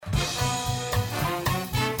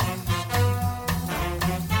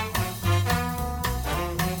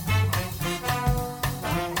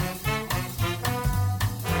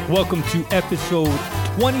Welcome to episode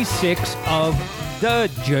 26 of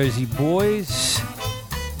The Jersey Boys.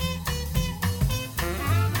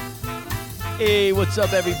 Hey, what's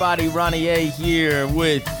up, everybody? Ronnie A here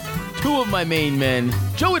with two of my main men,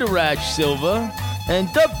 Joey the Raj Silva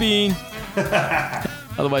and Dub Bean,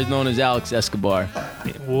 otherwise known as Alex Escobar.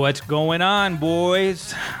 What's going on,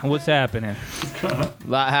 boys? What's happening? A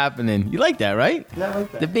lot happening. You like that, right? Yeah, I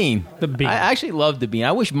like that. The Bean. The Bean. I actually love the Bean.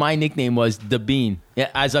 I wish my nickname was the Bean. Yeah,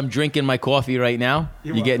 as I'm drinking my coffee right now,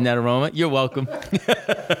 you getting that aroma? You're welcome.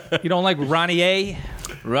 You don't like Ronnie A?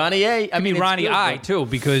 Ronnie A. I mean, It's Ronnie good, I, though. too,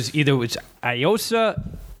 because either it's Aosa,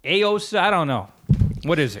 I don't know.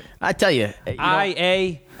 What is it? I tell you,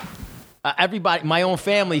 I-A? everybody, my own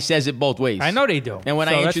family says it both ways. I know they do. And when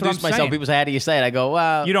So I that's what introduce I'm myself, saying. people say, "How do you say it?" I go,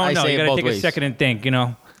 "Well, You don't I know. say You it got to both take ways. a second and think, you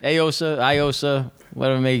know. Aosa, Iosa,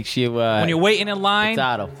 whatever makes you. When you're waiting in line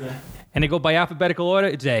potato. and they go by alphabetical order,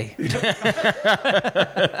 it's A.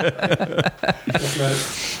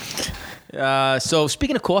 So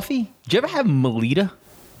speaking of coffee, did you ever have Melita?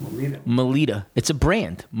 Melita. It's a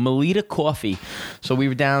brand. Melita Coffee. So we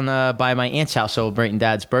were down by my aunt's house celebrating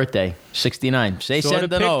Dad's birthday, 69. They Saw sent the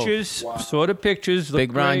the note. pictures. Wow. Saw the pictures. Big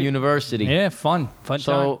Looked Brown great. University. Yeah, fun time.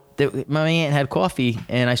 So my aunt had coffee,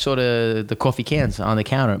 and I saw the coffee cans on the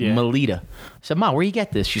counter. Yeah. Melita. I said, "Mom, where you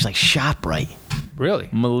get this?" She's like, "ShopRite." Really?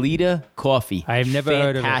 Melita Coffee. I have never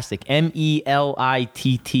heard of it. Fantastic.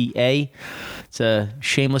 Melita. It's a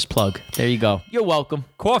shameless plug. There you go. You're welcome.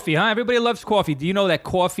 Coffee, huh? Everybody loves coffee. Do you know that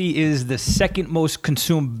coffee is the second most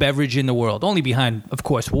consumed beverage in the world? Only behind, of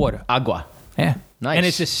course, water. Agua. Yeah. Nice. And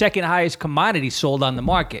it's the second highest commodity sold on the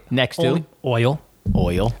market. Next to? Only oil.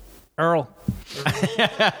 Oil. Earl.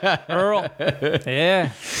 Earl.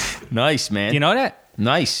 Yeah. Nice, man. Do you know that?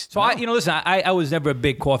 Nice. So, listen, I was never a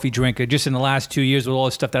big coffee drinker. Just in the last 2 years with all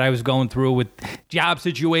the stuff that I was going through with job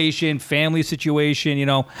situation, family situation,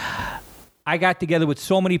 I got together with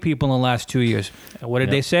so many people in the last 2 years. And what did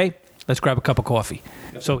they say? Let's grab a cup of coffee.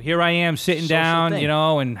 So here I am sitting Social down, thing.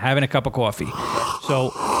 and having a cup of coffee.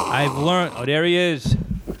 So I've learned. Oh, there he is.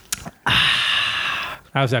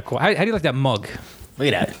 How's that? How do you like that mug?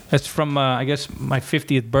 Look at that. That's from, I guess, my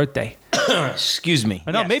 50th birthday. Excuse me.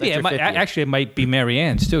 No, Yes, maybe that's it your might, 50th. actually it might be Mary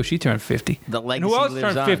Ann's too. She turned 50. The And legacy who else lives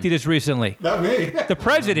turned on. 50 this recently? Not me. The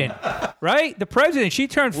president, right? The president. She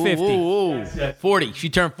turned 50. Ooh. 40. She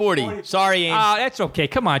turned 40. Sorry, Ames. That's okay.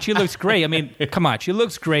 Come on. She looks great. I mean, come on. She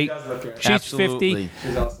looks great. She's Absolutely. 50.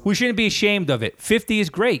 She's awesome. We shouldn't be ashamed of it. 50 is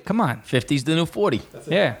great. Come on. 50's the new 40.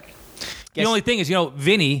 Yeah. The only thing is,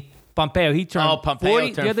 Vinny Pompeo, he turned Pompeo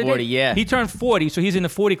 40 turned the other 40, day. yeah. He turned 40, so he's in the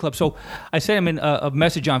 40 club. So I sent him a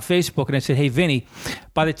message on Facebook, and I said, hey, Vinny,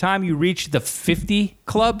 by the time you reach the 50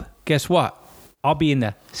 club, guess what? I'll be in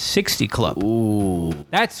the 60 club. Ooh.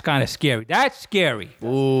 That's kind of scary. That's scary.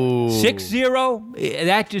 Ooh. 6-0?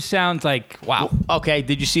 That just sounds like, wow. Okay,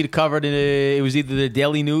 did you see the cover? It was either the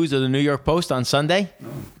Daily News or the New York Post on Sunday. No.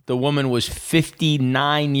 The woman was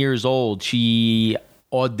 59 years old. She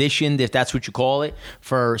auditioned, if that's what you call it,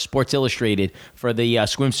 for Sports Illustrated for the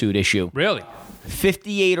swimsuit issue. Really?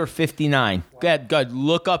 58 or 59. Good.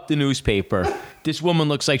 Look up the newspaper. This woman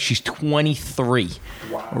looks like she's 23.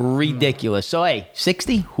 Wow. Ridiculous. So, hey,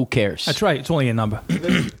 60? Who cares? That's right. It's only a number.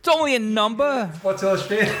 It's only a number. Sports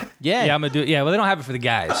Illustrated. Yeah. Yeah, I'm going to do it. Yeah, well, they don't have it for the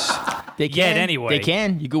guys. They Yet, can. anyway. They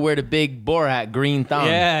can. You could wear the big Borat green thumb.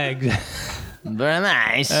 Yeah, exactly. Very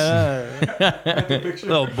nice.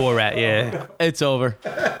 Little Borat, yeah. It's over.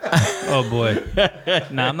 Oh, boy.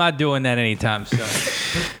 No, I'm not doing that anytime soon.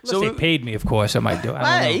 So they paid me, of course, I might do it. I don't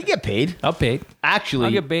Hey, know. you get paid. I'll pay. Actually,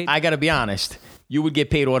 I'll get paid. I got to be honest. You would get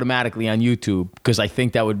paid automatically on YouTube because I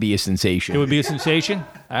think that would be a sensation. It would be a sensation?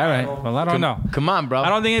 All right. Well, I don't know. Come on, bro. I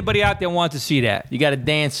don't think anybody out there wants to see that. You got to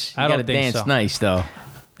dance. You I got don't to think dance so. nice, though.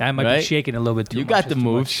 I might be Right? shaking a little bit too You much. got the That's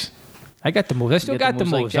too moves. much. I got the moves. I still got the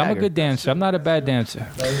like moves. I'm a Jagger. good dancer. I'm not a bad dancer.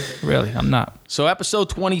 Really, I'm not. So episode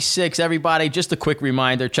 26, everybody, just a quick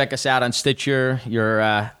reminder, check us out on Stitcher, your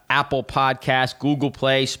Apple Podcast, Google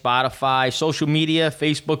Play, Spotify, social media,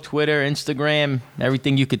 Facebook, Twitter, Instagram,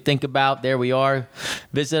 everything you could think about. There we are.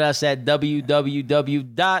 Visit us at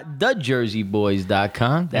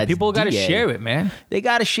www.thejerseyboys.com. That's People got to DA. share it, man. They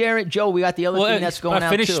got to share it. Joe, we got the other thing that's going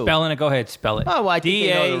out, finish too. spelling it. Go ahead, spell it. Oh, well, I think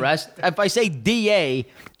they know the rest. If I say DA,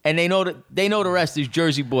 and they know the rest is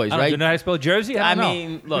Jersey Boys, I don't right? know. Do you know how to spell Jersey? I don't know.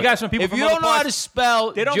 mean, look, we got some people if from you other don't know how to parts-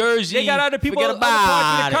 spell they don't, Jersey, they got other people forget in other parts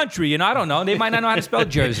about of the it. country. I don't know. They might not know how to spell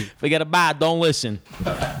Jersey. Forget about it. Don't listen.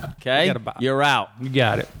 Okay? Forget about it. You're out. You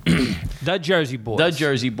got it. The Jersey Boys. The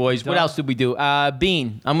Jersey Boys. What else did we do?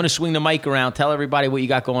 Bean, I'm going to swing the mic around. Tell everybody what you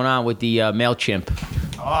got going on with the MailChimp.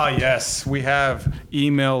 Oh, yes. We have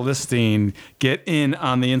email listing. Get in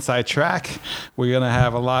on the inside track. We're going to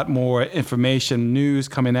have a lot more information, news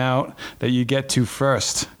coming out that you get to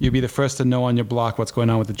first. You'll be the first to know on your block what's going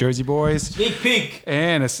on with the Jersey Boys. Sneak peek.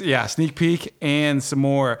 And sneak peek and some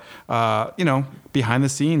more, behind the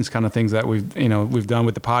scenes kind of things that we've done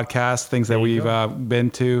with the podcast, things that we've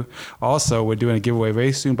been to. Also, we're doing a giveaway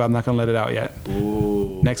very soon, but I'm not going to let it out yet.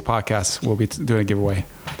 Ooh. Next podcast, we'll be doing a giveaway.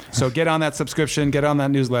 So get on that subscription, get on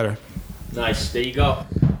that newsletter. Nice. There you go.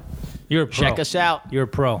 You're a pro. Check us out. You're a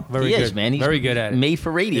pro. Very He good. is, man. He's very good at it. Made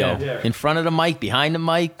for radio. Yeah. In front of the mic, behind the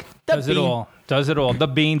mic. The Does it Bean. all. Does it all. The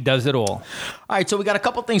Bean does it all. All right, so we got a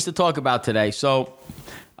couple things to talk about today. So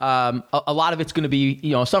a lot of it's going to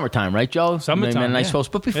be, summertime, right, Joe? Summertime, I yeah. suppose.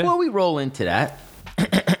 But before Yeah. we roll into that,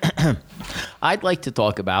 I'd like to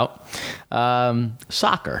talk about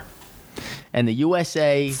soccer and the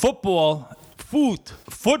USA. Football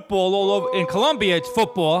all over. In Colombia, it's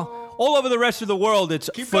football. All over the rest of the world, it's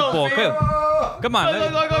football. going, Come on. Go.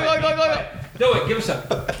 Do it. Give us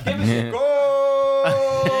a.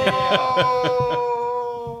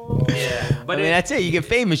 I mean, that's it. You get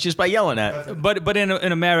famous just by yelling at it. But in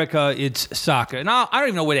America, it's soccer. Now I don't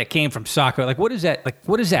even know where that came from. Soccer. Like what is that?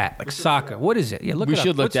 Like soccer. What is it? Yeah, look We it up.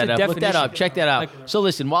 should look What's that the up. Look that definition? up. Check that out. So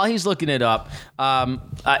listen, while he's looking it up,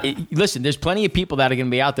 listen, there's plenty of people that are going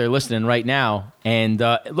to be out there listening right now. And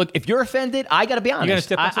look, if you're offended, I got to be honest. You're gonna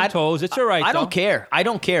step on some toes. It's all right. I though. don't care. I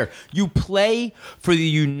don't care. You play for the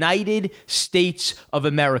United States of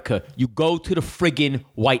America. You go to the friggin'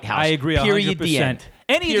 White House. I agree. Period. 100%. The end.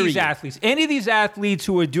 Any of these athletes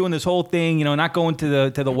who are doing this whole thing, not going to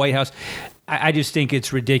the White House, I just think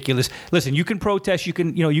it's ridiculous. Listen, you can protest, you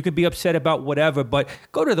can be upset about whatever, but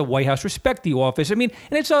go to the White House, respect the office. I mean,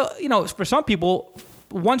 and it's for some people,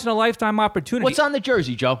 once in a lifetime opportunity. What's on the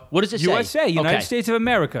jersey, Joe? What does it say? USA, United Okay. States of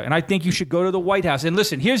America, and I think you should go to the White House. And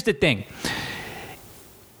listen, here's the thing.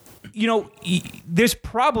 There's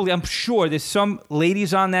probably, I'm sure, there's some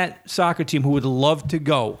ladies on that soccer team who would love to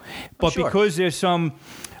go. But Sure. because there's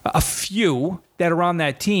a few that are on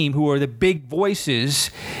that team who are the big voices,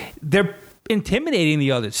 they're intimidating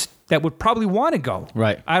the others that would probably want to go.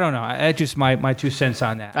 Right. I don't know. That's just my 2 cents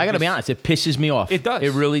on that. I got to be honest. It pisses me off. It does.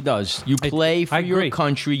 It really does. You play for I your agree.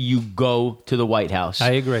 country. You go to the White House.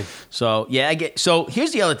 I agree. So, yeah, I get. So,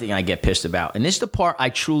 here's the other thing I get pissed about. And this is the part I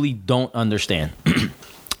truly don't understand.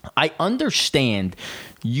 I understand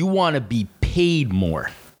you want to be paid more.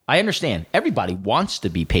 I understand. Everybody wants to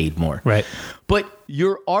be paid more. Right. But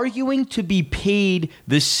you're arguing to be paid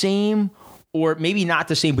the same, or maybe not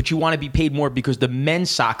the same, but you want to be paid more because the men's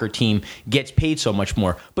soccer team gets paid so much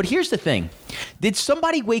more. But here's the thing. Did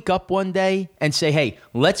somebody wake up one day and say, hey,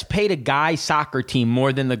 let's pay the guys' soccer team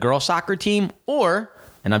more than the girls' soccer team? Or,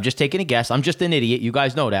 and I'm just taking a guess, I'm just an idiot. You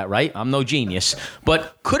guys know that, right? I'm no genius.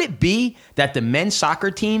 But could it be that the men's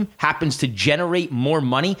soccer team happens to generate more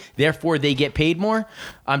money, therefore they get paid more?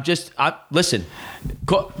 Listen.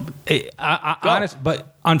 Honest,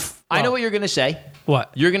 but I know what you're going to say.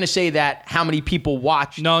 What? You're going to say that how many people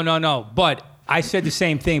watch. No. But I said the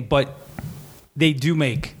same thing, but they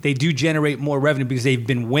do generate more revenue because they've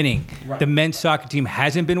been winning. Right. The men's soccer team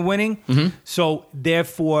hasn't been winning. Mm-hmm. So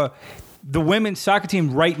therefore, the women's soccer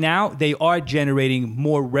team right now, they are generating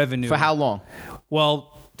more revenue. For how long?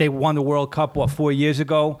 Well, they won the World Cup, 4 years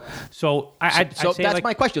ago? So I'd say that's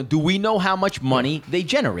my question. Do we know how much money they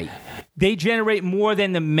generate? They generate more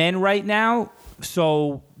than the men right now.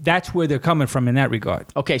 So that's where they're coming from in that regard.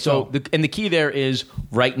 Okay, so the key there is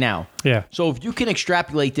right now. Yeah. So if you can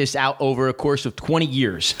extrapolate this out over a course of 20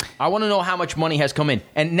 years, I want to know how much money has come in.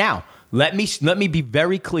 And now, let me be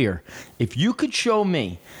very clear. If you could show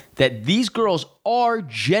me that these girls are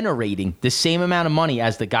generating the same amount of money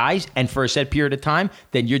as the guys and for a set period of time,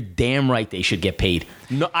 then you're damn right they should get paid.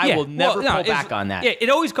 No, I will never pull back on that. Yeah, it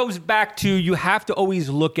always comes back to you have to always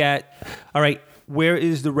look at, all right, where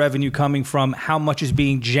is the revenue coming from? How much is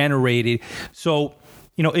being generated? So,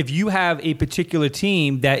 if you have a particular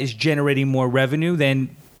team that is generating more revenue,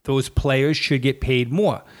 then those players should get paid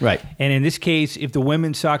more. Right. And in this case, if the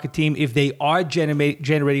women's soccer team, if they are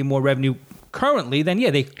generating more revenue currently, then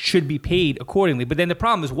they should be paid accordingly. But then the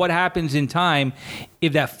problem is what happens in time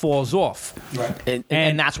if that falls off. Right.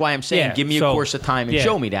 And that's why I'm saying, give me a course of time and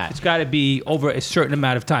show me that. It's got to be over a certain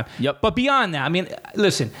amount of time. Yep. But beyond that, I mean,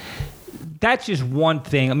 listen, that's just one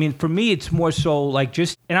thing. I mean, for me, it's more so like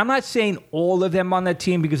and I'm not saying all of them on that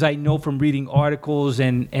team because I know from reading articles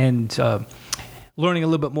and learning a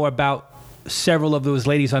little bit more about several of those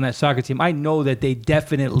ladies on that soccer team, I know that they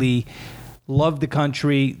definitely love the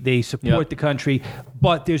country, they support Yep. the country,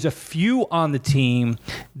 but there's a few on the team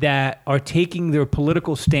that are taking their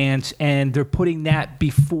political stance and they're putting that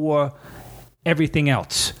before everything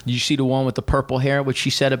else. Did you see the one with the purple hair, what she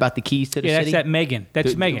said about the keys to the Yeah, city? that's that Megan.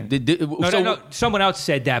 That's Megan. No, someone else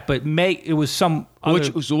said that, but it was some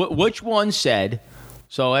other. Which one said,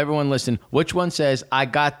 so everyone listen, which one says, I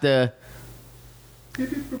got the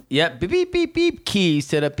beep, beep, beep, beep, keys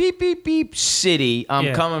to the beep, beep, beep city.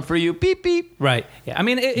 I'm coming for you, beep, beep. Right. Yeah. I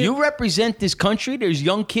mean, You represent this country. There's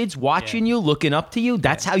young kids watching you, looking up to you.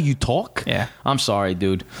 That's how you talk? Yeah. I'm sorry,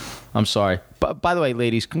 dude. I'm sorry. But by the way,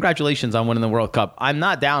 ladies, congratulations on winning the World Cup. I'm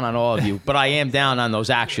not down on all of you, but I am down on those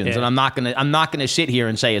actions, Yeah. and I'm not gonna sit here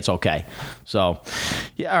and say it's okay. So,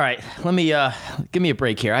 yeah, all right. Let me give me a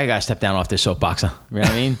break here. I gotta step down off this soapbox. You know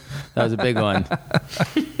what I mean? That was a big one.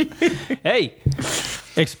 hey,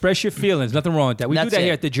 express your feelings. Nothing wrong with that. We do That's that it.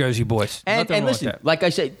 here at the Jersey Boys. And Nothing wrong listen, with that. like I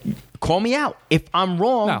said, call me out. If I'm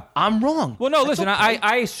wrong, No. I'm wrong. Well, no, That's listen, okay.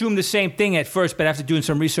 I assumed the same thing at first, but after doing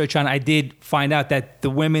some research on it, I did find out that the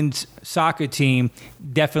women's soccer team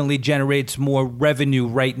definitely generates more revenue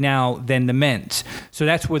right now than the men's. So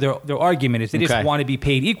that's where their argument is. They Okay. just want to be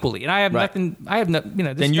paid equally. And I have Right. nothing,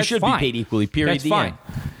 Then you that's should fine. be paid equally. Period. That's The fine. end.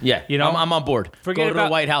 Yeah, You know? I'm on board. Forget Go to the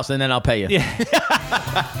about- White House and then I'll pay you. Yeah.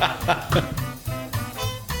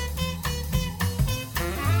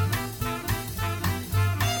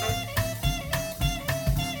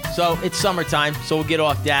 So it's summertime, so we'll get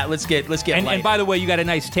off that. Let's get And light. by the way, you got a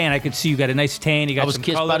nice tan. I could see you got a nice tan. You got I was some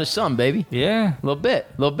kissed color. by the sun, baby. Yeah. A little bit.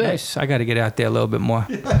 Nice. I got to get out there a little bit more.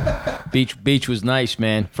 Beach was nice,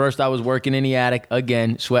 man. First, I was working in the attic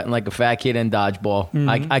again, sweating like a fat kid in dodgeball.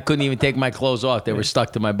 Mm-hmm. I couldn't even take my clothes off; they were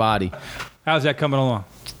stuck to my body. How's that coming along?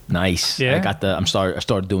 Nice. Yeah? I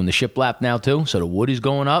started doing the shiplap now too, so the wood is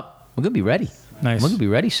going up. We're gonna be ready. Nice. We're gonna be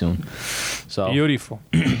ready soon. So Beautiful.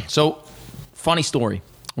 So, funny story.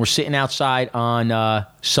 We're sitting outside on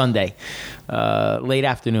Sunday, late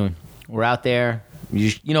afternoon. We're out there.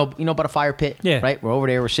 You know about a fire pit, Yeah. right? We're over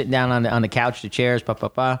there. We're sitting down on the couch, the chairs,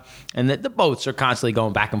 and the boats are constantly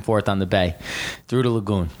going back and forth on the bay, through the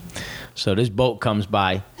lagoon. So this boat comes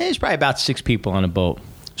by. There's probably about 6 people on the boat.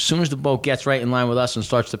 As soon as the boat gets right in line with us and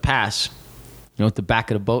starts to pass, you know what the back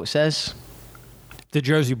of the boat says? The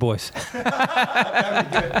Jersey Boys.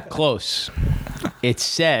 Close. It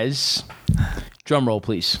says, drum roll,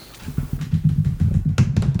 please.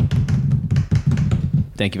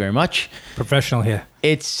 Thank you very much. Professional here.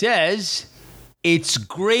 It says, it's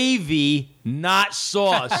gravy, not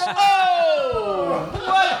sauce. Oh!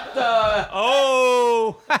 What the?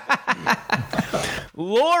 Oh!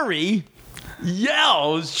 Lori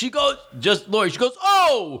yells. She goes,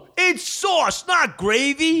 oh, it's sauce, not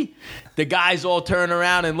gravy. The guys all turn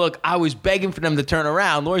around and look. I was begging for them to turn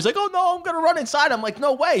around. Lori's like, oh, no, I'm going to run inside. I'm like,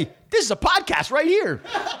 no way. This is a podcast right here.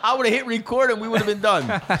 I would have hit record and we would have been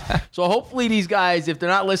done. So hopefully these guys, if they're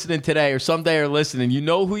not listening today or someday are listening, you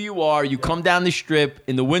know who you are. You come down the strip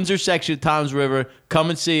in the Windsor section of Toms River. Come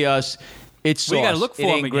and see us. It's sauce. Well, you gotta look for it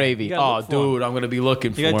him ain't again. gravy. You gotta Oh, look for him. dude, I'm going to be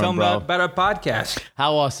looking for You got to tell him, them bro. about our podcast.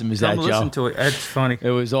 How awesome is that, Come Joe? listen to it. That's funny. It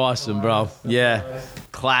was awesome, bro. Yeah,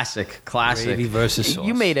 classic. Gravy versus sauce.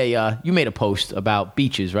 You made a post about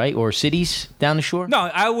beaches, right, or cities down the shore? No,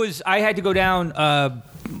 I had to go down.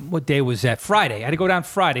 What day was that? Friday. I had to go down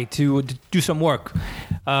Friday to do some work,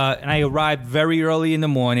 and I arrived very early in the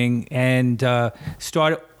morning and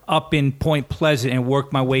started up in Point Pleasant and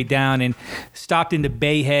worked my way down and stopped into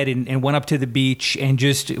Bay Head and went up to the beach and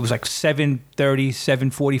it was like 7:30,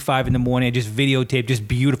 7:45 in the morning. I just videotaped, just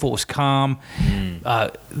beautiful. It was calm.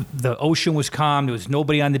 The ocean was calm. There was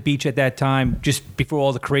nobody on the beach at that time. Just before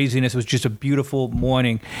all the craziness, it was just a beautiful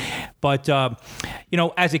morning. But,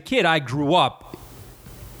 as a kid, I grew up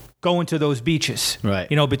going to those beaches, Right.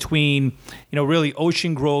 Between, really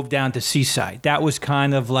Ocean Grove down to Seaside. That was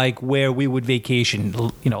kind of like where we would vacation,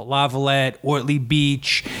 Lavalette, Ortley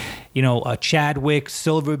Beach, Chadwick,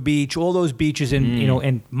 Silver Beach, all those beaches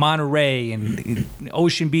and Monterey and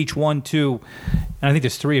Ocean Beach 1, 2. And I think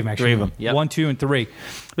there's 3 of them actually. 3 of them, yep. 1, 2, and 3.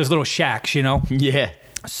 There's little shacks, Yeah.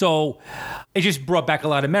 So it just brought back a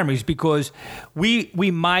lot of memories because we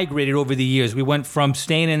migrated over the years. We went from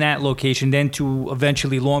staying in that location then to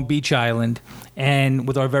eventually Long Beach Island and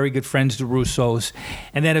with our very good friends, the Russos.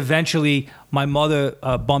 And then eventually my mother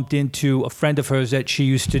bumped into a friend of hers that she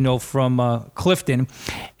used to know from Clifton.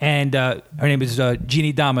 And her name is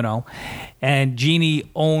Jeannie Domino. And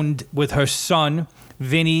Jeannie owned with her son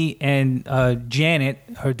Vinny and Janet,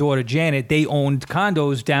 her daughter Janet, they owned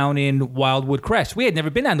condos down in Wildwood Crest. We had never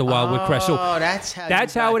been down to Wildwood Crest, so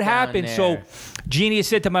that's how it happened. So Jeannie had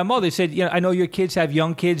said to my mother, said, I know your kids have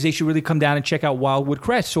young kids. They should really come down and check out Wildwood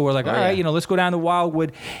Crest. So we're like, all right, let's go down to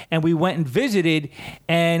Wildwood. And we went and visited,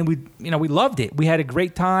 and we loved it. We had a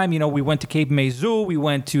great time. We went to Cape May Zoo. We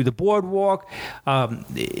went to the boardwalk,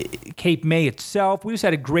 Cape May itself. We just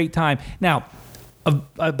had a great time. Now,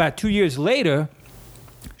 about 2 years later,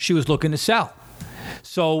 she was looking to sell.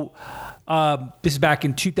 So this is back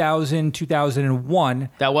in 2000, 2001.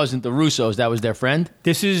 That wasn't the Russos. That was their friend?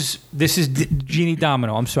 This is Jeannie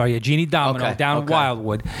Domino. I'm sorry. Yeah, Jeannie Domino down in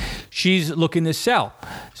Wildwood. She's looking to sell.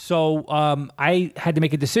 So I had to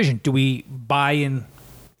make a decision. Do we buy in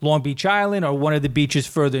Long Beach Island or one of the beaches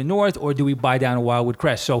further north, or do we buy down in Wildwood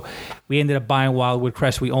Crest? So we ended up buying Wildwood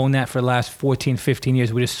Crest. We owned that for the last 14, 15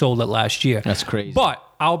 years. We just sold it last year. That's crazy. But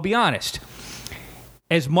I'll be honest.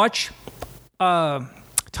 As much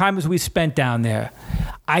time as we spent down there,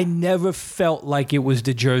 I never felt like it was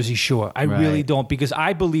the Jersey Shore. I really don't, because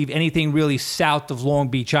I believe anything really south of Long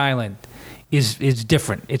Beach Island is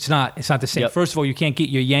different. It's not the same. Yep. First of all, you can't get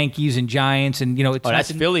your Yankees and Giants, and it's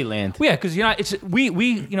that's Philly land. Yeah, because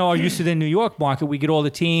we are used to the New York market. We get all the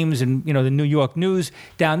teams and the New York news.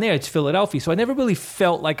 Down there, it's Philadelphia. So I never really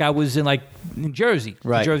felt like I was in Jersey,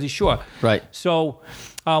 the Jersey Shore. Right. So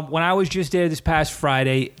when I was just there this past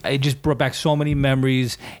Friday, it just brought back so many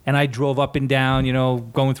memories, and I drove up and down,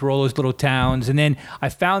 going through all those little towns, and then I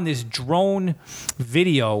found this drone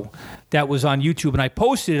video that was on YouTube, and I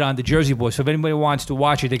posted it on the Jersey Boys. So if anybody wants to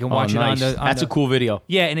watch it, they can watch it on the. That's a cool video.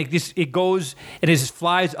 Yeah, and it goes, and it just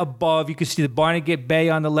flies above. You can see the Barnegat Bay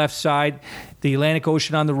on the left side, the Atlantic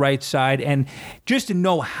Ocean on the right side, and just to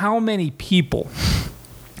know how many people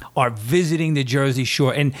are visiting the Jersey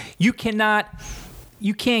Shore, and you can't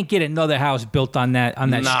get another house built on that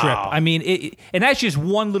strip. I mean, and that's just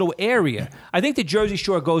one little area. I think the Jersey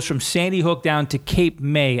Shore goes from Sandy Hook down to Cape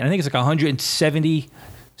May, and I think it's like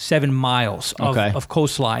 177 miles of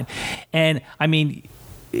coastline. And I mean,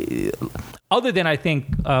 other than I think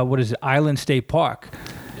Island State Park,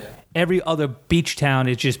 every other beach town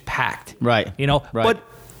is just packed. Right. But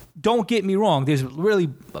don't get me wrong. There's really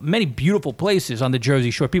many beautiful places on the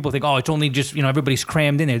Jersey Shore. People think, it's only just, everybody's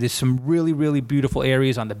crammed in there. There's some really, really beautiful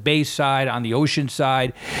areas on the bay side, on the ocean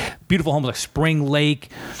side. Beautiful homes like Spring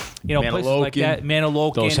Lake, places like that.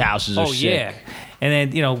 Manalocan. Those houses are sick. Yeah.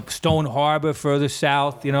 And then, Stone Harbor further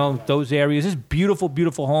south, those areas. There's beautiful,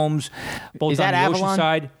 beautiful homes, both on the Avalon? ocean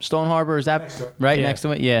side. Stone Harbor, is that next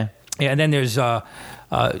to it? Yeah. Yeah, and then there's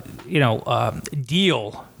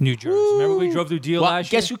Deal, New Jersey. Remember we drove through Deal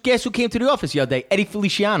last year? Guess who came to the office the other day? Eddie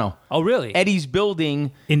Feliciano. Oh, really? Eddie's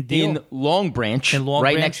building in Long Branch,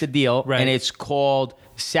 next to Deal, and it's called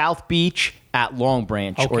South Beach at Long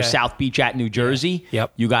Branch or South Beach at New Jersey.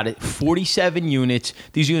 Yep. You got it. 47 units.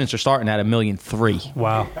 These units are starting at $1.3 million.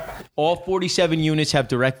 Wow. All 47 units have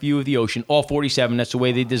direct view of the ocean. All 47. That's the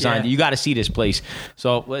way they designed it. You got to see this place.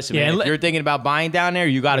 So listen, man, if you're thinking about buying down there,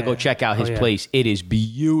 you got to go check out his place. It is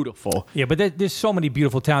beautiful. Yeah, but there's so many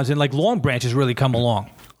beautiful towns, and like Long Branch has really come along.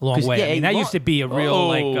 A long way. I mean, that used to be a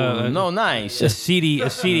real nice, a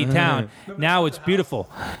seedy town. Now it's beautiful.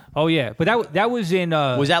 Oh yeah, but that was in.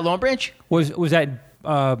 Was that Long Branch? Was that?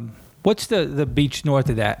 What's the beach north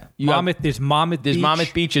of that? Monmouth. There's Monmouth. Beach.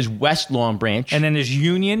 Monmouth Beach is West Long Branch, and then there's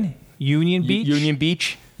Union Beach. Union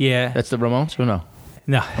Beach. Yeah, that's the Ramones or no?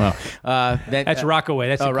 No, that's Rockaway.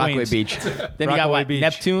 That's the Rockaway Queens. Beach. Then Rockaway you got what, Beach.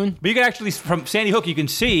 Neptune. But you can actually, from Sandy Hook, you can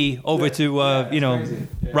see over to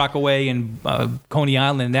Rockaway and Coney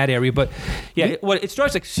Island in that area. But it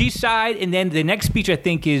starts like Seaside, and then the next beach I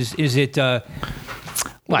think is it?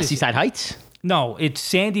 Seaside Heights. No, it's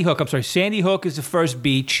Sandy Hook. I'm sorry, Sandy Hook is the first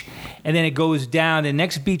beach, and then it goes down. The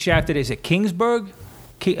next beach after that is at Kingsburg.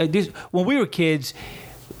 When we were kids.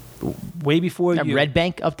 Way before you. Red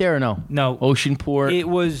Bank up there or no? No. Oceanport. It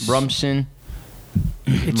was Rumson.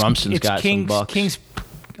 Rumson's got some bucks.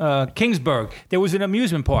 Kingsburg. There was an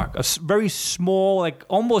amusement park, a very small, like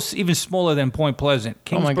almost even smaller than Point Pleasant.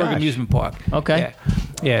 Kingsburg Amusement Park. Okay.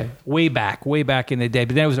 Yeah. Way back in the day.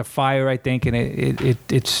 But then it was a fire, I think, and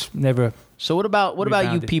it's never. So what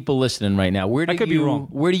about you people listening right now? I could be wrong.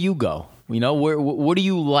 Where do you go? What do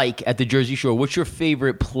you like at the Jersey Shore? What's your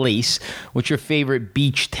favorite place? What's your favorite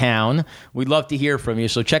beach town? We'd love to hear from you.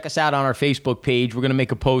 So check us out on our Facebook page. We're going to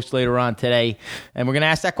make a post later on today, and we're going to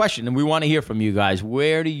ask that question. And we want to hear from you guys.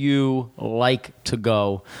 Where do you like to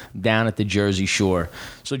go down at the Jersey Shore?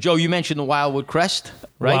 So, Joe, you mentioned the Wildwood Crest,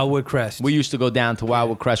 right? Wildwood Crest. We used to go down to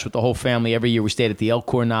Wildwood Crest with the whole family. Every year we stayed at the El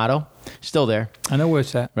Coronado. Still there. I know where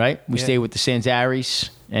it's at. Right? We stayed with the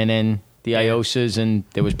Sanzaris, and then the Iosas, and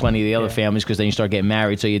there was plenty of the other families because then you start getting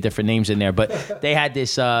married, so you had different names in there. But they had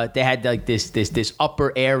this, this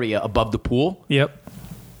upper area above the pool. Yep.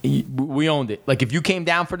 We owned it. Like if you came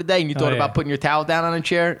down for the day and you thought about putting your towel down on a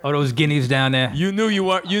chair, Oh, those guineas down there. you knew you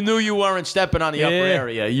weren't stepping on the upper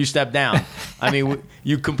area. You stepped down. I mean,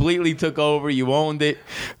 you completely took over. You owned it,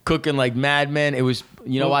 cooking like madmen. It was,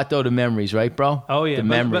 you know what though, the memories, right, bro? Oh yeah. The But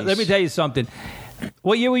memories. let me tell you something.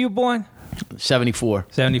 What year were you born? 74.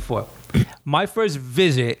 74. My first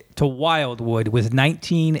visit to Wildwood was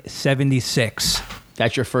 1976.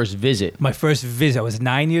 That's your first visit. My first visit. I was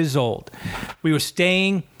 9 years old. We were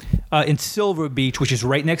staying in Silver Beach, which is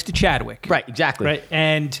right next to Chadwick. Right, exactly. Right.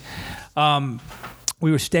 And we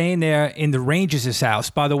were staying there in the Rangers' house.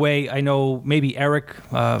 By the way, I know maybe Eric,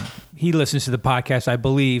 he listens to the podcast, I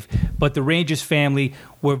believe. But the Rangers family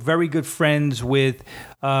were very good friends with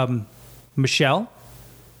Michelle,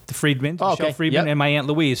 the Friedman, Oh, okay. Michelle Friedman, Yep. and my Aunt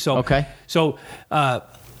Louise. So, Okay. So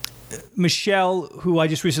Michelle, who I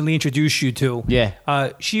just recently introduced you to,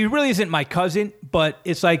 she really isn't my cousin, but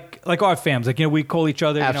it's like our families. Like, you know, we call each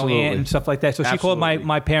other, Absolutely. you know, aunt and stuff like that. So she called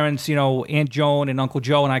my parents, you know, Aunt Joan and Uncle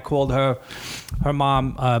Joe, and I called her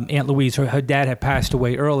mom, Aunt Louise. Her dad had passed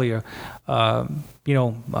away earlier.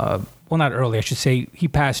 Well, not early, I should say. He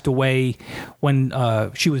passed away when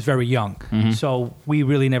she was very young. Mm-hmm. So we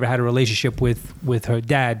really never had a relationship with her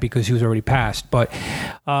dad because he was already passed. But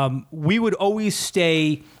we would always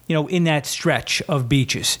stay, you know, in that stretch of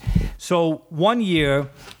beaches. So one year,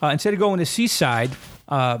 instead of going to Seaside,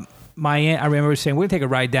 my aunt, I remember saying, we're going to take a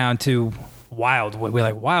ride down to Wildwood. We're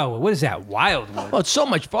like, Wildwood? What is that, Wildwood? Well, it's so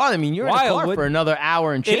much fun. I mean, you're in a car Wildwood. for another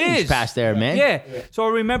hour and It change is. past there, man. Yeah. So I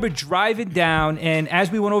remember driving down, and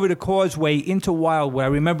as we went over the causeway into Wildwood, I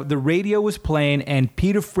remember the radio was playing, and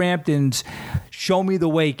Peter Frampton's "Show Me the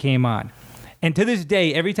Way" came on. And to this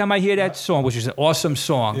day, every time I hear that song, which is an awesome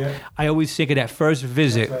song, I always think of that first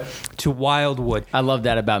visit to Wildwood. I love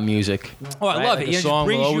that about music. Oh, I Right? love Like it. a It song just will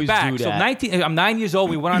brings you always back. do So that. I'm 9 years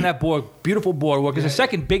old. We went on that beautiful boardwalk. It's the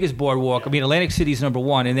second biggest boardwalk. I mean, Atlantic City's number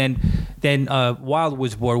one, and then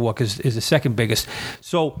Wildwood's boardwalk is the second biggest.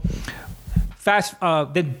 So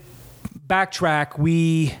then backtrack.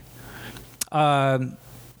 We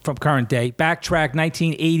from current day, backtrack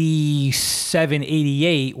 1987,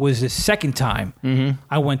 88 was the second time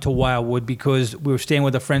I went to Wildwood because we were staying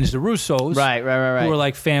with our friends, the Russos. Right. Who were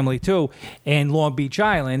like family too, and Long Beach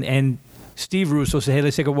Island. And Steve Russo said, hey,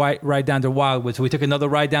 let's take a ride down to Wildwood. So we took another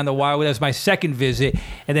ride down to Wildwood. That was my second visit.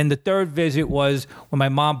 And then the third visit was when my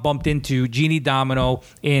mom bumped into Jeannie Domino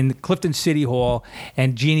in Clifton City Hall.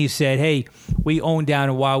 And Jeannie said, hey, we own down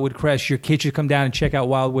in Wildwood Crest. Your kids should come down and check out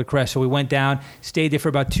Wildwood Crest. So we went down, stayed there for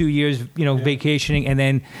about 2 years, you know, vacationing. And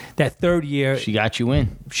then that third year, She got you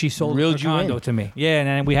in. she sold her reeled you condo in. to me. Yeah, and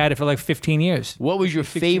then we had it for like 15 years. What was your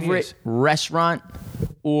 16 favorite years. restaurant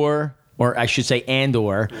or I should say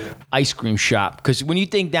ice cream shop? Because when you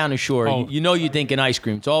think down the shore, you know you're thinking ice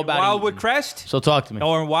cream. It's all about Wildwood eating. Crest? So talk to me.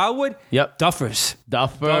 Or in Wildwood? Yep. Duffers.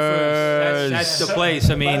 Duffers. That's the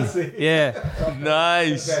place. I mean, yeah.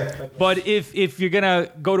 Nice. But if you're gonna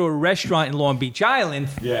go to a restaurant in Long Beach Island,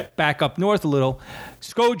 back up north a little,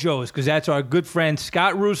 Scojo's, because that's our good friend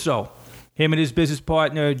Scott Russo. Him and his business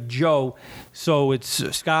partner Joe. So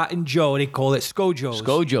it's Scott and Joe. They call it Scojo's.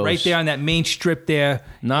 Scojo's. Right there on that main strip there.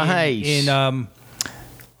 Nice. In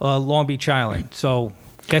Long Beach Island. So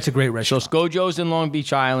that's a great So restaurant. Scojo's in Long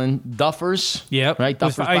Beach Island. Duffers. Yep. Right? It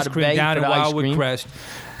was Duffers for ice by the cream bay down for in the ice Wildwood cream. Crest.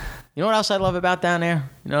 You know what else I love about down there?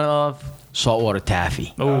 You know what I love? Saltwater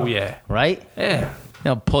taffy. Oh yeah. Right? Yeah.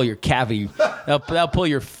 They'll pull your cavity. They'll pull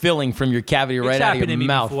your filling from your cavity right It's out of happened your to me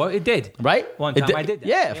mouth. before. It did. Right? One time I did that.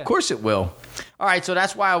 Yeah, of course it will. All right, so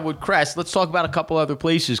that's Wildwood Crest. Let's talk about a couple other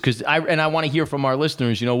places because I want to hear from our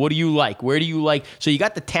listeners. You know, what do you like? Where do you like? So you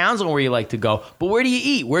got the towns on where you like to go, but where do you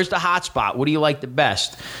eat? Where's the hot spot? What do you like the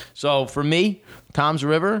best? So for me, Tom's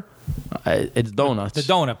River, it's donuts. The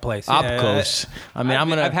donut place. Opcos. I mean,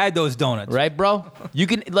 I've had those donuts. right, bro. You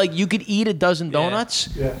could eat a dozen donuts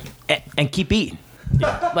and keep eating.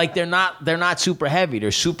 Like they're not super heavy.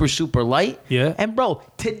 They're super light. Yeah. And bro,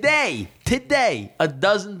 today, a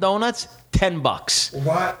dozen donuts, $10.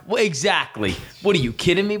 What? Well, exactly. What are you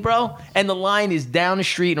kidding me, bro? And the line is down the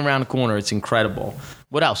street and around the corner. It's incredible.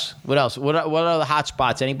 What else? What are the hot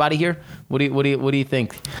spots? Anybody here? What do you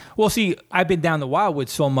think? Well, see, I've been down to Wildwood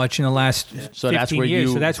so much in the last 15 that's where years,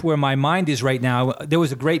 you- so that's where my mind is right now. There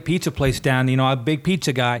was a great pizza place down. You know, I'm a big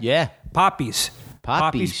pizza guy. Yeah. Poppy's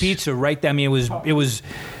Poppy's. Pizza right there. I mean, it was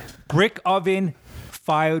brick oven,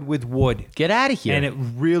 fired with wood. Get out of here. And it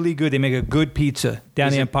really good. They make a good pizza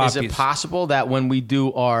down there in Poppy's. Is it possible that when we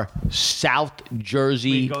do our South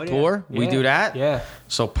Jersey We go there. tour, we Yeah. do that? Yeah.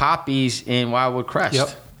 So Poppy's in Wildwood Crest. Yep.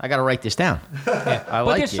 I got to write this down. I But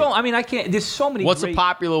like there's it. so, I mean, I can't, there's so many What's great, a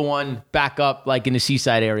popular one back up like in the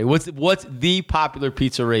seaside area? What's the popular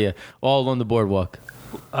pizzeria all on the boardwalk?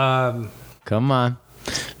 Come on.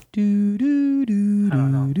 Do, do, do, I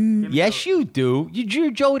don't know. Yes, you do.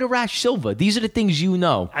 You're Joey the Rash Silva. These are the things you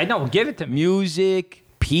know. I know, give it to me. Music,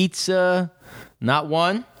 pizza, not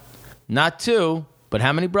one, not two, but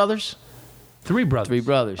how many brothers? 3 brothers. 3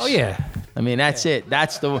 brothers. Oh, yeah. I mean, that's it.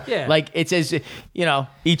 That's the Yeah. like it's as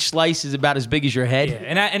each slice is about as big as your head. Yeah,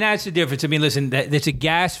 and that's the difference. I mean, listen, there's a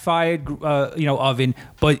gas-fired, oven,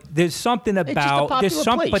 but there's something just a about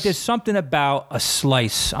popular place. there's something about a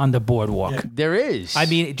slice on the boardwalk. There is. I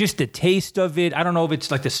mean, just the taste of it. I don't know if it's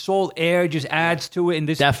like the salt air just adds to it, and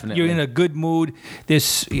this Definitely. you're in a good mood.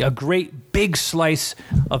 There's a great big slice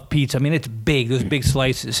of pizza. I mean, it's big. Those big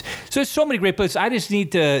slices. So there's so many great places. I just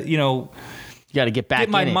need to, you got to get back get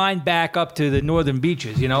my in it. mind back up to the northern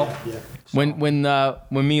beaches. When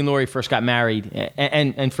me and Lori first got married,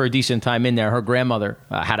 and for a decent time in there, her grandmother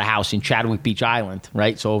had a house in Chadwick Beach Island,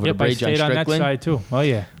 right? So over the Yep, I bridge on stayed on that Strickland. side too. Oh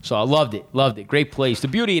yeah. So I loved it. Great place. The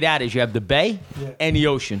beauty of that is you have the bay and the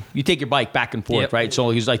ocean. You take your bike back and forth, Yep. right? So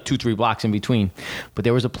it was like 2-3 blocks in between. But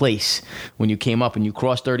there was a place when you came up and you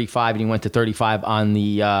crossed 35 and you went to 35 on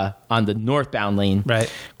the northbound lane, Right.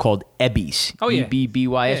 called Ebby's. Oh, yeah.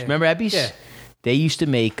 EBBYS. Yeah. Remember Ebby's? Yeah. They used to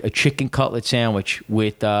make a chicken cutlet sandwich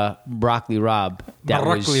with broccoli rab.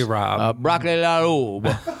 Broccoli rabe. Broccoli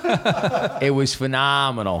rabe. It was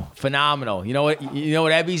phenomenal. You know what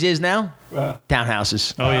Ebby's is now?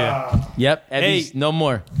 Townhouses. Oh yeah. Yep. Ebby's, Hey. no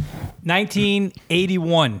more.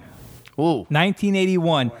 1981. Ooh.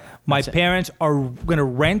 1981. My parents are going to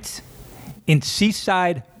rent in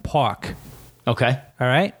Seaside Park. Okay. All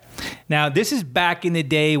right. Now, this is back in the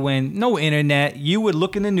day when no internet. You would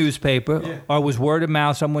look in the newspaper or it was word of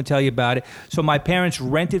mouth. Someone would tell you about it. So my parents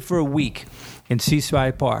rented for a week in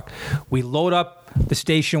Seaside Park. We load up the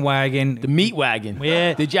station wagon. The meat wagon.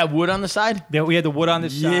 Yeah. Did you have wood on the side? We had the wood on the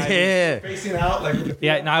side. Yeah. Facing out like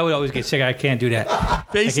Yeah, no, I would always get sick. I can't do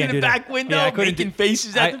that. Facing can't the do that. back window, Yeah, I couldn't making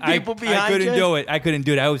faces at the people behind I couldn't you. do it. I couldn't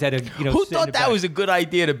do it. I always had to, Who sit in thought the that back. was a good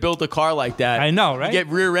idea to build a car like that? I know, right? You get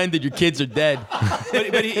rear-ended, your kids are dead.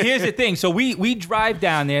 But here's the thing. So we drive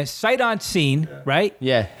down there, sight on scene, right?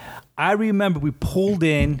 Yeah. I remember we pulled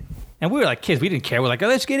in, and we were like kids. We didn't care. We're like, oh,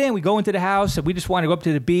 let's get in. We go into the house, and we just wanted to go up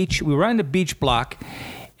to the beach. We were on the beach block,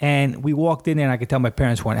 and we walked in there, and I could tell my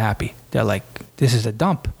parents weren't happy. They're like, this is a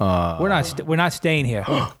dump. We're not staying here.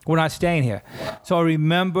 We're not staying here. So I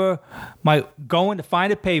remember my going to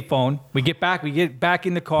find a payphone. We get back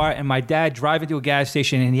in the car, and my dad driving to a gas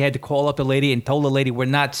station, and he had to call up the lady and told the lady we're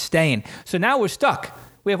not staying. So now we're stuck.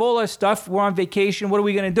 We have all our stuff. We're on vacation. What are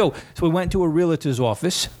we going to do? So we went to a realtor's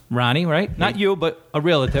office. Ronnie, right? Not you, but a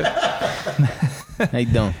realtor. How you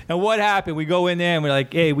doing? And what happened? We go in there and we're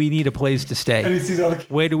like, hey, we need a place to stay. he sees all the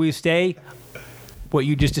Where do we stay? What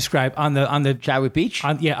you just described on the Chadwick Beach?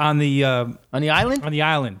 on the On the island? on the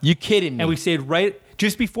island. You kidding me? And we stayed right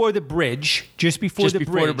just before the bridge. Just before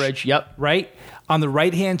the bridge. Yep. Right on the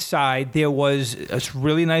right hand side, there was a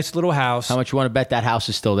really nice little house. How much you want to bet that house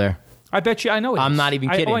is still there? I bet you I know it. I'm is. not even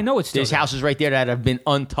kidding. I know it's still There's there. houses right there that have been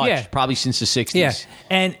untouched Yeah. probably since the 60s. Yeah,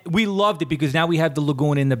 and we loved it because now we have the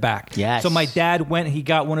lagoon in the back. Yes. So my dad went. He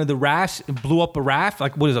got one of the rafts, blew up a raft.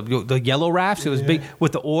 Like what is it? The yellow rafts. It was big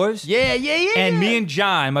with the oars. Yeah. And me and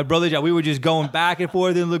John, my brother John, we were just going back and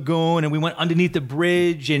forth in the lagoon, and we went underneath the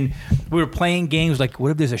bridge, and we were playing games like,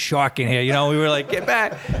 what if there's a shark in here? We were like, get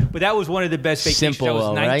back. But that was one of the best vacations. Simple, That was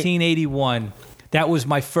though, right? 1981. That was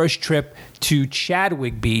my first trip to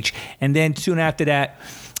Chadwick Beach, and then soon after that,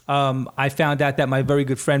 I found out that my very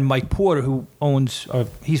good friend Mike Porter, who owns,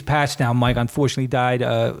 he's passed now. Mike unfortunately died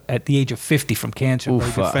at the age of 50 from cancer. A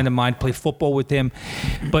very good friend of mine, played football with him,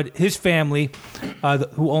 but his family,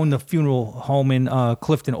 who owned the funeral home in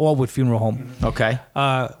Clifton, Allwood Funeral Home. Okay.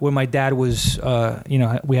 Where my dad was,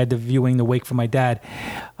 we had the viewing, the wake for my dad.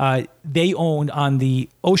 They owned on the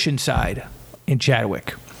ocean side in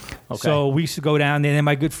Chadwick. Okay. So we used to go down there. And then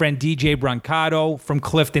my good friend DJ Brancato from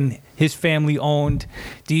Clifton, his family owned.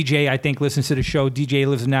 DJ, I think, listens to the show. DJ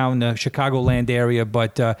lives now in the Chicagoland area.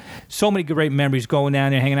 But so many great memories going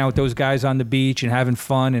down there, hanging out with those guys on the beach and having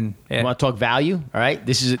fun. And You want to talk value? All right.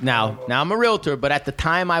 This is now I'm a realtor, but at the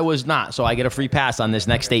time I was not. So I get a free pass on this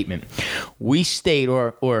next statement. We stayed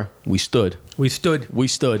or we stood. we stood. We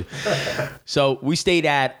stood. So we stayed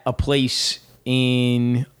at a place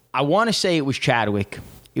in, I want to say it was Chadwick.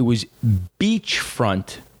 It was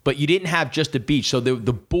beachfront but you didn't have just a beach. So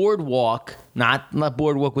the boardwalk, not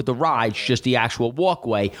boardwalk with the rides, just the actual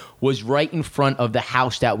walkway, was right in front of the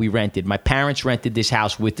house that we rented. My parents rented this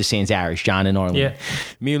house with the Sanzaris, John and Arlene. Yeah.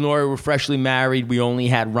 Me and Lori were freshly married. We only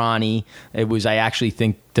had Ronnie. It was, I actually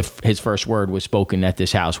think his first word was spoken at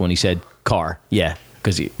this house when he said car. Yeah,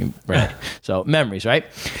 because right. So memories, right?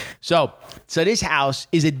 So this house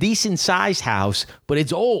is a decent sized house, but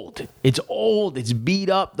it's old. It's old. It's beat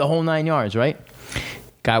up, the whole 9 yards, right?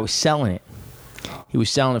 Guy was selling it. He was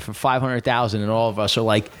selling it for $500,000, and all of us are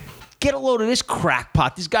like, "Get a load of this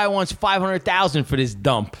crackpot! This guy wants $500,000 for this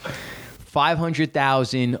dump."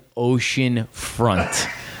 $500,000 ocean front.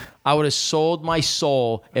 I would have sold my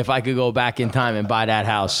soul if I could go back in time and buy that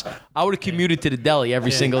house. I would have commuted to the deli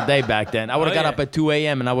every single day back then. I would have got up at 2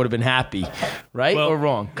 a.m. and I would have been happy. Right or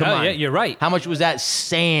wrong? Come on. Yeah, you're right. How much was that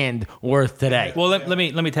sand worth today? Well, let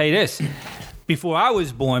me tell you this. Before I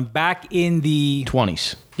was born, back in the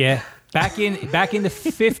 20s. Yeah. Back in the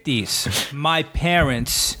 50s, my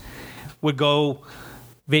parents would go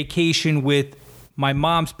vacation with my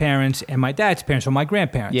mom's parents and my dad's parents, or my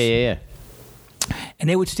grandparents. Yeah. And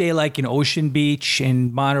they would stay like in Ocean Beach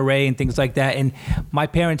and Monterey and things like that. And my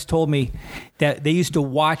parents told me that they used to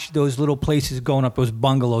watch those little places going up, those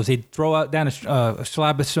bungalows. They'd throw out down a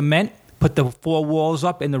slab of cement, put the 4 walls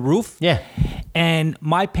up in the roof. Yeah. And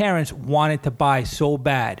my parents wanted to buy so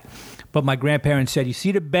bad. But my grandparents said, "You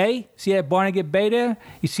see the bay? See that Barnegat Bay there?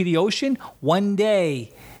 You see the ocean? One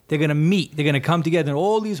day they're going to meet. They're going to come together. And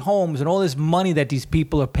all these homes and all this money that these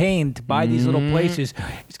people are paying to buy these little places,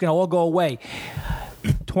 it's going to all go away."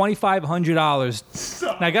 $2,500.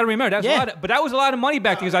 Now, I got to remember, that's a lot, but that was a lot of money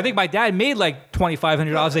back then, because I think my dad made like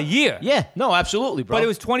 $2,500 a year. Yeah, no, absolutely, bro. But it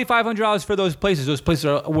was $2,500 for those places. Those places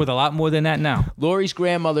are worth a lot more than that now. Lori's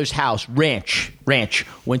grandmother's house, ranch.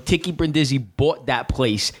 When Tiki Brindisi bought that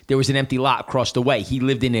place, there was an empty lot across the way. He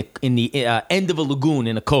lived in the end of a lagoon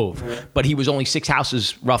in a cove, but he was only 6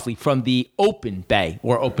 houses roughly from the open bay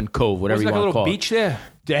or open cove, whatever you want to call it. Was like a little beach there?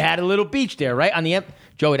 They had a little beach there, right? On the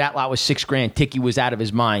Joey, that lot was $6,000. Tiki was out of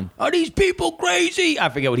his mind. Are these people crazy? I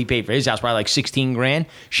forget what he paid for his house, probably like $16,000.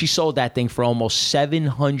 She sold that thing for almost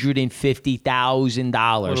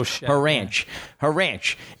 $750,000. Her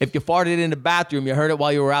ranch. If you farted in the bathroom, you heard it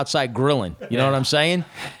while you were outside grilling. You know what I'm saying?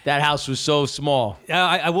 That house was so small.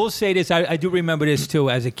 I will say this. I do remember this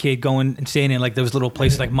too as a kid, going and staying in like those little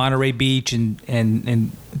places like Monterey Beach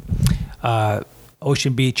and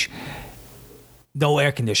Ocean Beach. No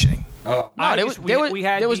air conditioning. No, there was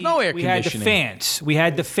no air conditioning. We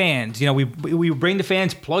had the fans. You know, we would bring the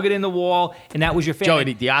fans, plug it in the wall, and that was your fan.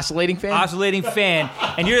 Joey, the oscillating fan? Oscillating fan.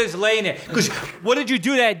 And you're just laying there. Because what did you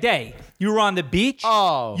do that day? You were on the beach.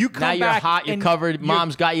 Oh, you come now you're back hot. You're covered.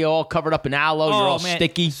 Mom's got you all covered up in aloe. You're all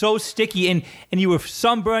sticky. So sticky. And you were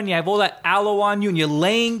sunburned. You have all that aloe on you, and you're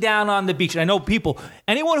laying down on the beach. And I know people,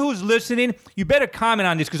 anyone who's listening, you better comment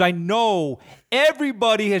on this, because I know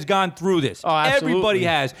everybody has gone through this. Oh, absolutely. Everybody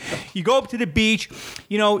has. You go up to the beach,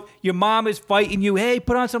 you know, your mom is fighting you. Hey,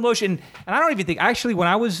 put on some lotion. And I don't even think, actually, when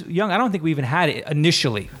I was young, I don't think we even had it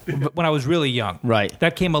initially, when I was really young. Right.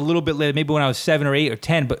 That came a little bit later, maybe when I was 7 or 8 or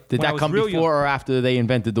 10. But did that come before or after they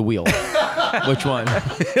invented the wheel? Which one?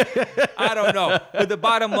 I don't know. But the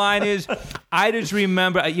bottom line is, I just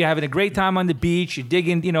remember you're having a great time on the beach. You're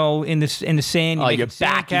digging, you know, in the sand. You're your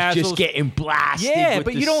back is just getting blasted. Yeah, with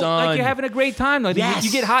but the you don't sun. like, you're having a great time. Like, yes.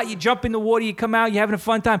 you get hot, you jump in the water, you come out, you're having a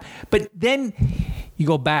fun time. But then you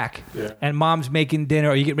go back, and mom's making dinner,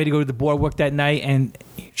 or you get ready to go to the boardwalk that night, and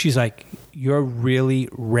she's like, "You're really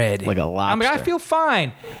red." Like a lobster. I'm like, "I feel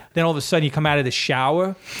fine." Then all of a sudden you come out of the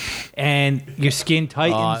shower and your skin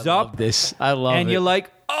tightens up. I love it. And you're like,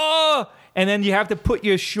 "Oh." And then you have to put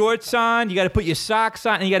your shorts on. You got to put your socks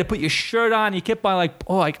on, and you got to put your shirt on. You keep on like,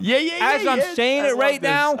 oh, like, as I'm saying it right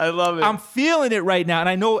now, I love it. I'm feeling it right now, and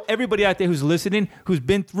I know everybody out there who's listening, who's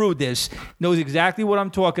been through this, knows exactly what I'm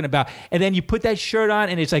talking about. And then you put that shirt on,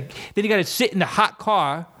 and it's like, then you got to sit in the hot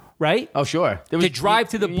car, right? Oh, sure. To drive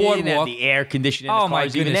to the You didn't have boardwalk. the air conditioning in the Oh my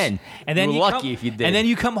cars goodness! even then. And then you were lucky if you did. And then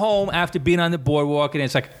you come home after being on the boardwalk, and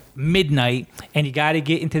it's like midnight, and you got to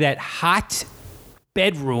get into that hot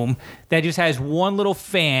bedroom that just has one little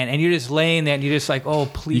fan, and you're just laying there, and you're just like, oh,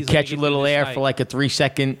 please. You catch a little air for like a 3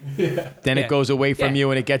 second, then it goes away from you,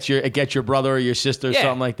 and it gets your brother or your sister or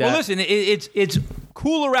something like that. Well, listen, it's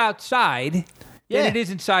cooler outside than it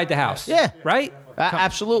is inside the house. Yeah. Right?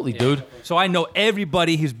 Absolutely, dude. So I know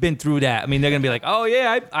everybody who's been through that. I mean, they're going to be like, oh,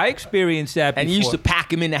 yeah, I experienced that before. And you used to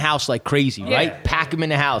pack them in the house like crazy, right? Pack pack them in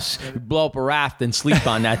the house, blow up a raft, and sleep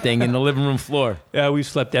on that thing in the living room floor. Yeah, we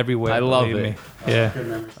slept everywhere. I love believe it. me.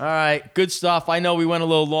 Yeah. All right, good stuff. I know we went a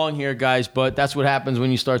little long here, guys, but that's what happens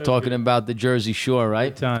when you start talking about the Jersey Shore,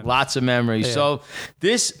 right? Good times. Lots of memories. Yeah. So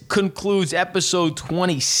this concludes episode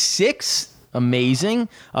 26. Amazing.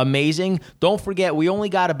 Don't forget, we only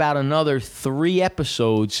got about another 3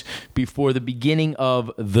 episodes before the beginning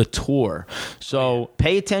of the tour. So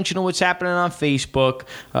pay attention to what's happening on Facebook.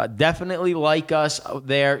 Definitely like us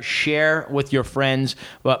there. Share with your friends.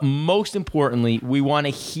 But most importantly, we want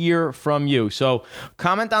to hear from you. So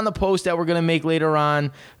comment on the post that we're going to make later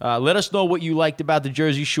on. Let us know what you liked about the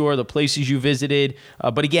Jersey Shore, the places you visited.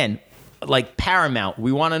 But again, like paramount,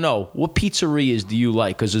 we want to know, what pizzerias do you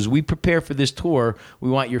like? Because as we prepare for this tour,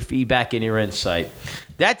 we want your feedback and your insight.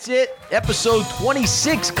 That's it. Episode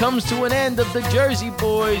 26 comes to an end of the Jersey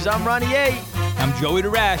Boys. I'm Ronnie A. I'm Joey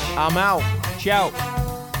the Rash. I'm out. Ciao.